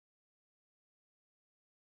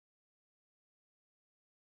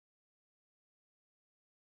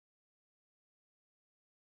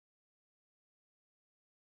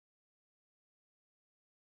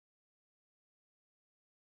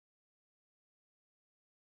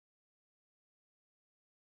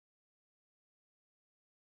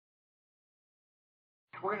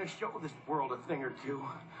We're gonna show this world a thing or two.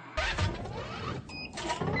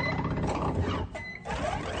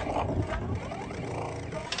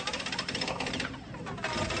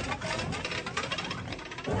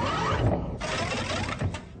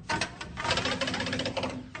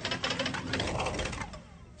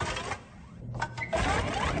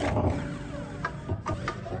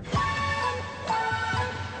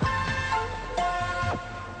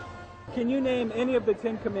 Can you name any of the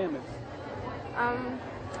 10 Commandments?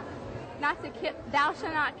 Not to kill. Thou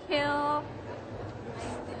shalt not kill.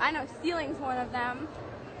 I know stealing's one of them.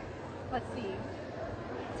 Let's see.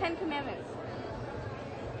 10 Commandments.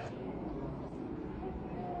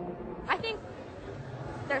 I think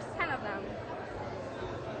there's 10 of them.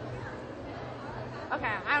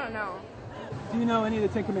 Okay, I don't know. Do you know any of the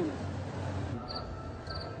 10 Commandments?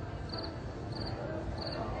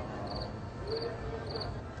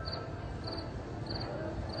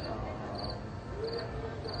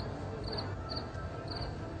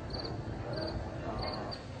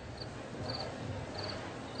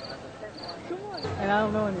 And I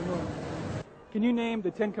don't know anymore. Can you name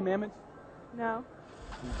the 10 Commandments? No.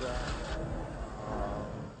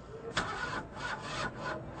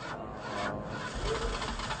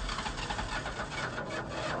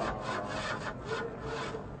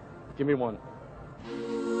 Give me one.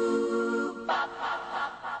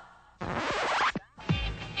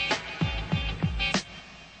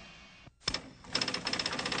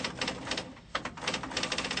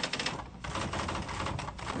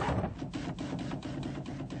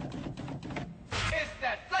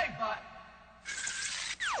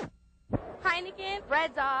 Heineken,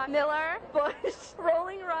 Red Dog, Miller, Bush,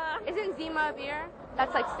 Rolling Rock. Isn't Zima a beer?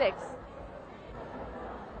 That's like 6.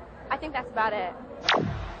 I think that's about it.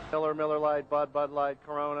 Miller, Miller Lite, Bud Light,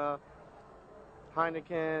 Corona,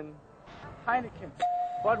 Heineken,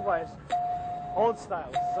 Budweiser, Old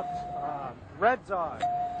Style, Red Dog,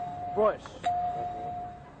 Bush,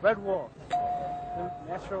 Red Wolf,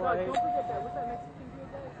 Natural Light, don't forget that. What's that Mexican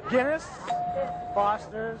beer? Guinness,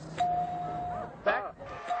 Foster's,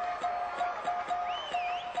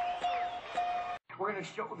 We're gonna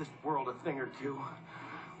show this world a thing or two.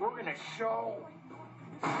 We're gonna show...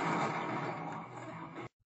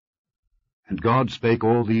 And God spake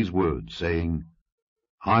all these words, saying,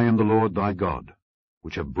 I am the Lord thy God,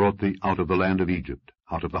 which have brought thee out of the land of Egypt,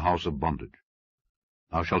 out of the house of bondage.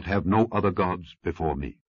 Thou shalt have no other gods before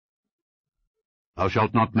me. Thou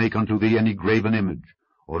shalt not make unto thee any graven image,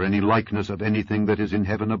 or any likeness of anything that is in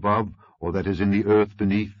heaven above, or that is in the earth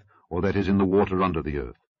beneath, or that is in the water under the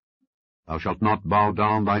earth. Thou shalt not bow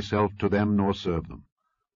down thyself to them, nor serve them.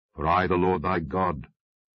 For I, the Lord thy God,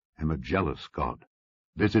 am a jealous God,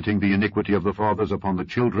 visiting the iniquity of the fathers upon the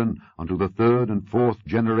children unto the 3rd and 4th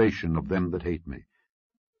generation of them that hate me,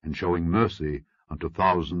 and showing mercy unto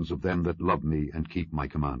thousands of them that love me and keep my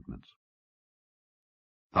commandments.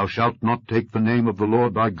 Thou shalt not take the name of the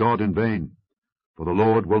Lord thy God in vain, for the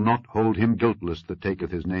Lord will not hold him guiltless that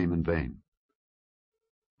taketh his name in vain.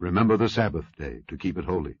 Remember the Sabbath day, to keep it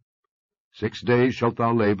holy. 6 days shalt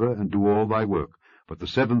thou labor, and do all thy work, but the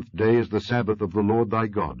 7th day is the Sabbath of the Lord thy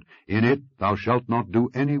God. In it thou shalt not do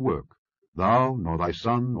any work, thou, nor thy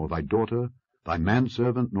son, nor thy daughter, thy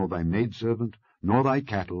manservant, nor thy maidservant, nor thy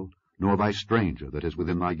cattle, nor thy stranger that is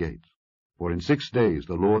within thy gates. For in 6 days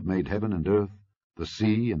the Lord made heaven and earth, the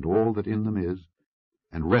sea, and all that in them is,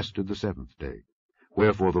 and rested the 7th day.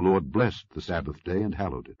 Wherefore the Lord blessed the Sabbath day, and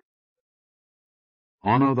hallowed it.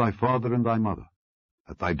 Honor thy father and thy mother,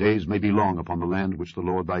 that thy days may be long upon the land which the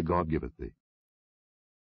Lord thy God giveth thee.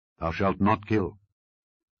 Thou shalt not kill.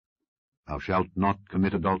 Thou shalt not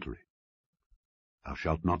commit adultery. Thou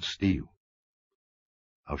shalt not steal.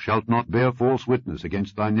 Thou shalt not bear false witness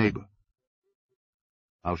against thy neighbor.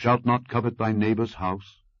 Thou shalt not covet thy neighbor's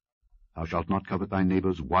house. Thou shalt not covet thy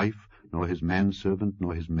neighbor's wife, nor his manservant,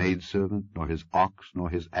 nor his maidservant, nor his ox, nor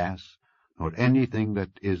his ass, nor anything that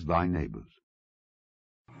is thy neighbor's.